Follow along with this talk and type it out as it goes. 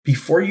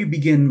Before you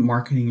begin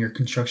marketing your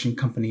construction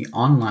company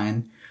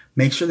online,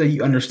 make sure that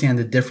you understand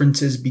the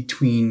differences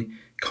between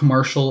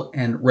commercial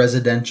and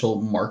residential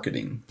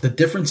marketing. The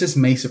differences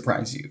may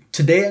surprise you.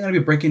 Today, I'm going to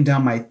be breaking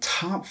down my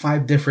top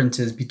 5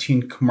 differences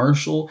between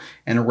commercial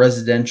and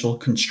residential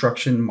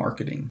construction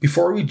marketing.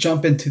 Before we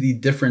jump into the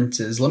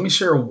differences, let me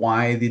share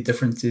why the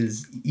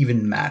differences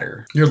even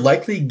matter. You're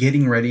likely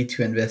getting ready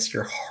to invest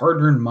your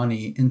hard-earned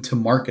money into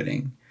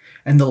marketing.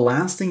 And the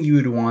last thing you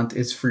would want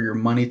is for your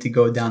money to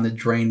go down the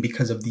drain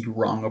because of the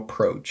wrong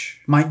approach.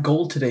 My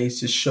goal today is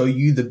to show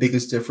you the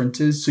biggest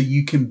differences so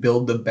you can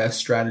build the best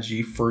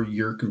strategy for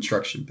your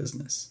construction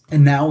business.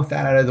 And now with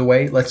that out of the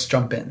way, let's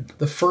jump in.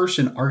 The first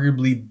and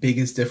arguably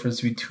biggest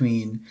difference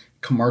between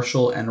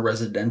commercial and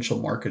residential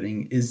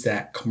marketing is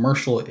that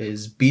commercial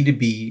is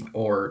B2B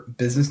or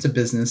business to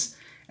business,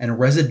 and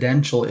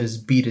residential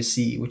is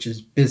B2C, which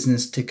is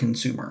business to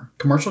consumer.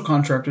 Commercial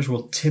contractors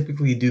will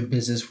typically do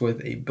business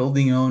with a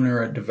building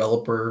owner, a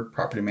developer,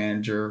 property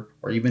manager,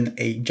 or even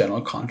a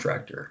general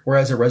contractor.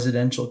 Whereas a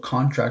residential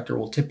contractor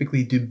will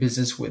typically do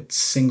business with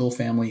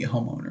single-family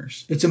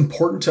homeowners. It's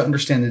important to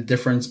understand the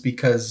difference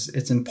because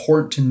it's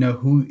important to know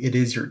who it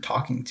is you're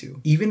talking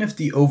to. Even if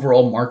the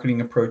overall marketing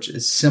approach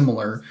is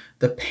similar,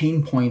 the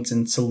pain points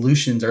and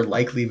solutions are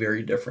likely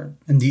very different.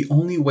 And the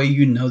only way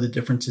you know the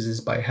differences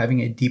is by having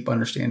a deep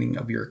understanding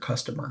of your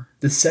customer.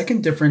 The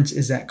second difference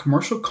is that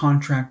commercial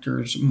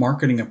contractors'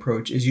 marketing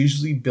approach is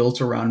usually built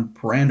around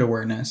brand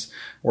awareness,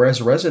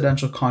 whereas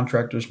residential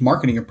contractors'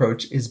 marketing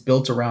approach is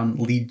built around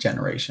lead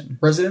generation.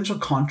 Residential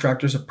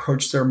contractors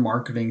approach their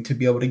marketing to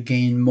be able to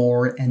gain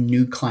more and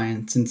new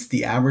clients since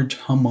the average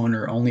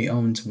homeowner only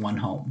owns one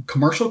home.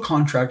 Commercial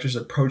contractors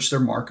approach their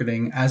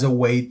marketing as a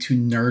way to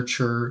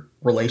nurture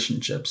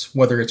relationships,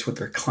 whether it's with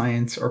their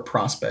clients or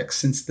prospects,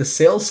 since the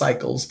sales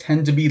cycles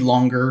tend to be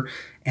longer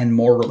and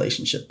more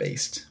relationship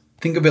based.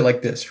 Think of it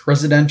like this.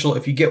 Residential,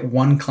 if you get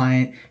one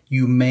client,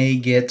 you may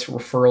get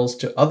referrals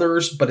to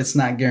others, but it's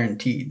not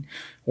guaranteed.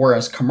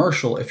 Whereas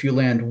commercial, if you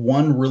land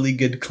one really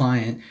good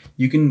client,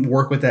 you can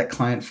work with that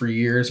client for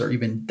years or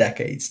even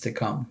decades to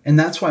come. And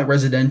that's why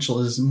residential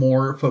is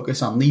more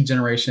focused on lead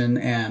generation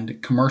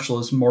and commercial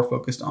is more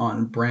focused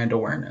on brand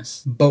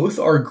awareness. Both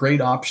are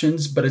great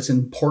options, but it's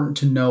important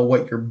to know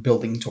what you're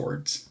building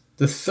towards.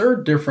 The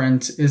third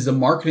difference is the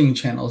marketing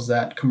channels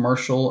that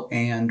commercial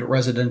and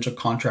residential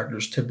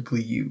contractors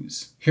typically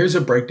use. Here's a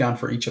breakdown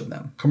for each of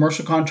them.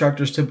 Commercial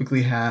contractors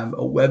typically have a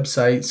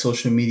website,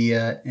 social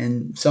media,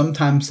 and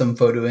sometimes some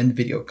photo and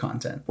video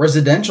content.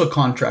 Residential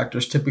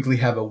contractors typically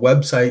have a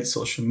website,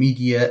 social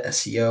media,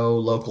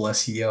 SEO, local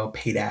SEO,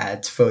 paid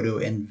ads, photo,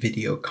 and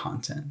video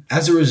content.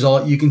 As a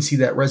result, you can see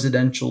that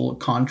residential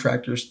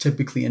contractors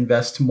typically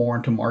invest more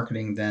into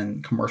marketing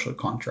than commercial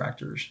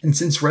contractors. And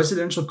since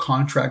residential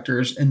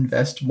contractors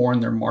invest more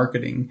in their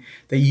marketing,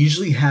 they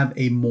usually have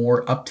a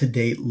more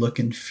up-to-date look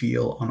and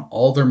feel on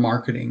all their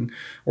marketing,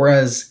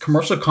 whereas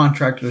commercial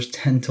contractors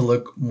tend to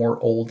look more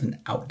old and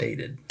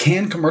outdated.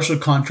 Can commercial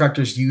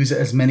contractors use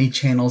as many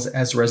channels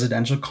as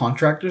residential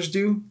contractors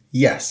do?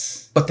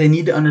 Yes, but they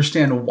need to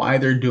understand why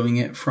they're doing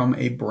it from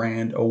a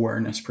brand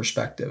awareness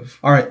perspective.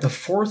 All right, the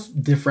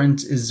fourth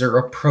difference is their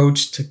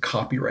approach to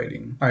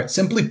copywriting. All right,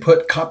 simply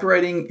put,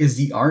 copywriting is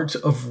the art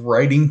of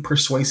writing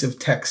persuasive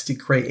text to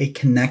create a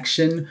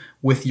connection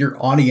with your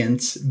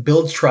audience,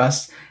 build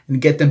trust,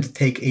 and get them to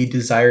take a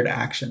desired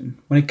action.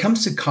 When it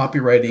comes to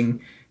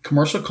copywriting,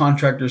 commercial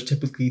contractors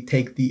typically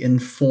take the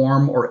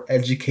inform or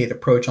educate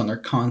approach on their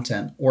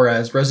content,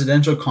 whereas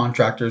residential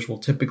contractors will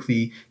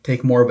typically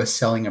take more of a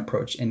selling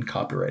approach in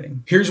copywriting.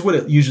 Here's what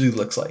it usually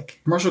looks like.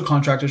 Commercial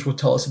contractors will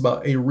tell us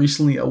about a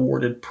recently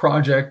awarded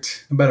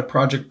project, about a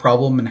project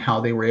problem and how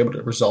they were able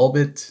to resolve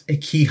it, a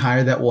key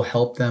hire that will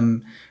help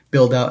them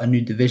build out a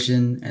new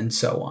division, and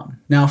so on.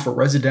 Now, for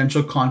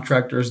residential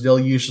contractors, they'll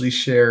usually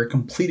share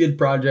completed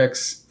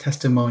projects,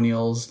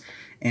 testimonials,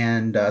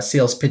 and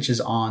sales pitches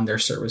on their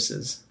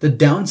services. The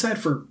downside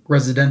for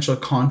residential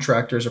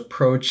contractors'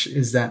 approach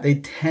is that they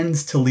tend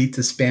to lead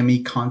to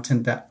spammy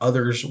content that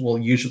others will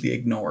usually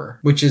ignore,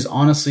 which is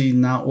honestly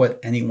not what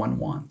anyone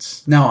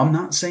wants. Now, I'm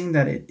not saying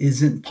that it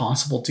isn't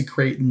possible to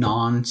create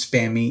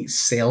non-spammy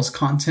sales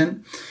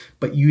content,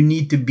 but you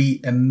need to be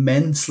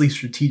immensely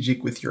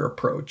strategic with your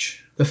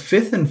approach. The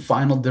fifth and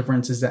final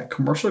difference is that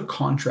commercial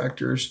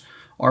contractors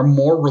are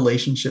more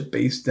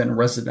relationship-based than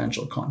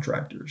residential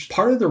contractors.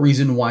 Part of the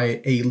reason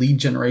why a lead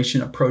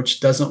generation approach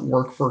doesn't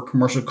work for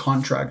commercial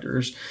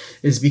contractors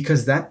is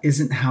because that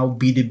isn't how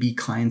B2B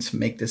clients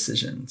make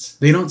decisions.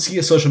 They don't see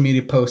a social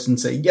media post and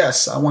say,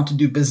 yes, I want to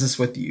do business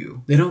with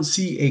you. They don't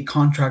see a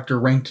contractor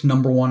ranked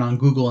number 1 on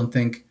Google and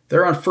think,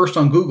 they're on first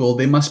on Google,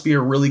 they must be a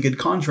really good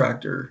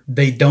contractor.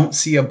 They don't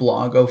see a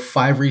blog of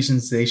 5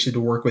 reasons they should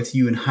work with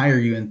you and hire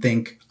you and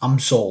think, I'm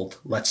sold,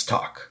 let's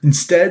talk.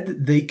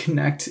 Instead, they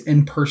connect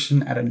in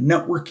person at a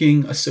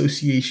networking,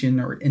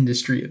 association, or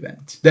industry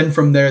event. Then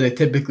from there, they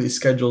typically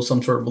schedule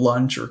some sort of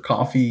lunch or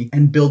coffee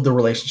and build the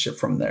relationship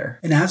from there.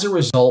 And as a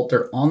result,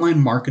 their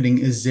online marketing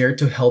is there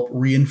to help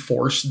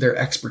reinforce their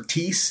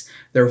expertise,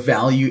 their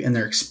value, and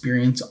their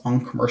experience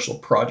on commercial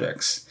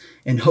projects.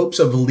 in hopes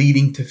of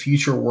leading to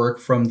future work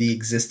from the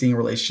existing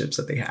relationships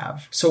that they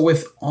have. So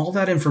with all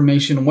that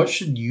information, what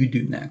should you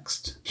do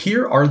next?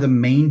 Here are the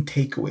main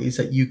takeaways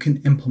that you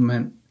can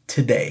implement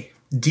today.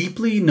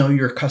 Deeply know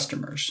your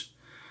customers,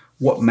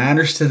 what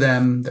matters to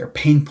them, their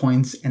pain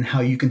points, and how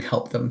you can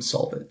help them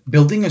solve it.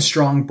 Building a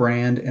strong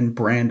brand and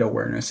brand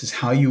awareness is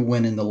how you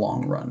win in the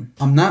long run.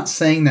 I'm not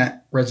saying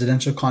that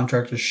residential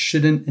contractors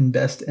shouldn't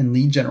invest in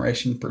lead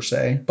generation per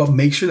se, but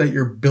make sure that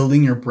you're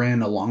building your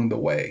brand along the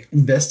way.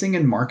 Investing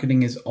in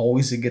marketing is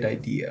always a good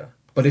idea,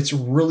 but it's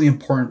really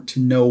important to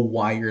know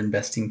why you're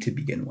investing to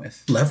begin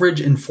with.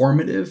 Leverage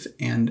informative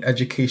and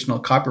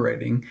educational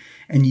copywriting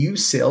and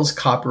use sales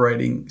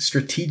copywriting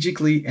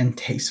strategically and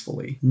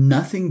tastefully.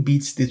 Nothing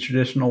beats the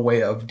traditional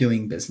way of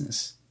doing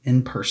business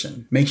in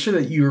person. Make sure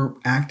that you're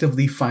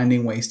actively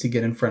finding ways to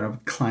get in front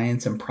of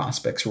clients and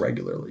prospects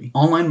regularly.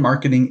 Online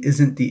marketing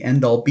isn't the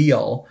end-all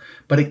be-all,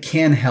 but it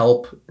can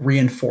help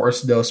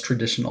reinforce those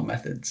traditional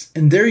methods.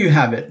 And there you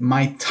have it,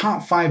 my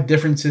top 5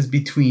 differences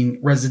between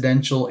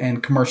residential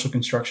and commercial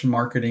construction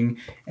marketing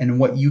and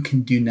what you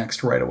can do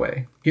next right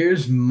away.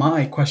 Here's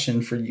my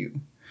question for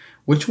you.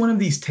 Which one of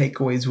these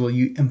takeaways will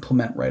you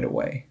implement right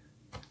away?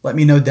 Let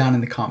me know down in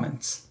the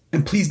comments.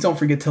 And please don't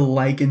forget to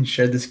like and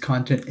share this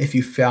content if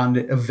you found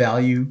it of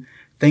value.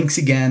 Thanks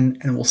again,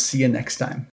 and we'll see you next time.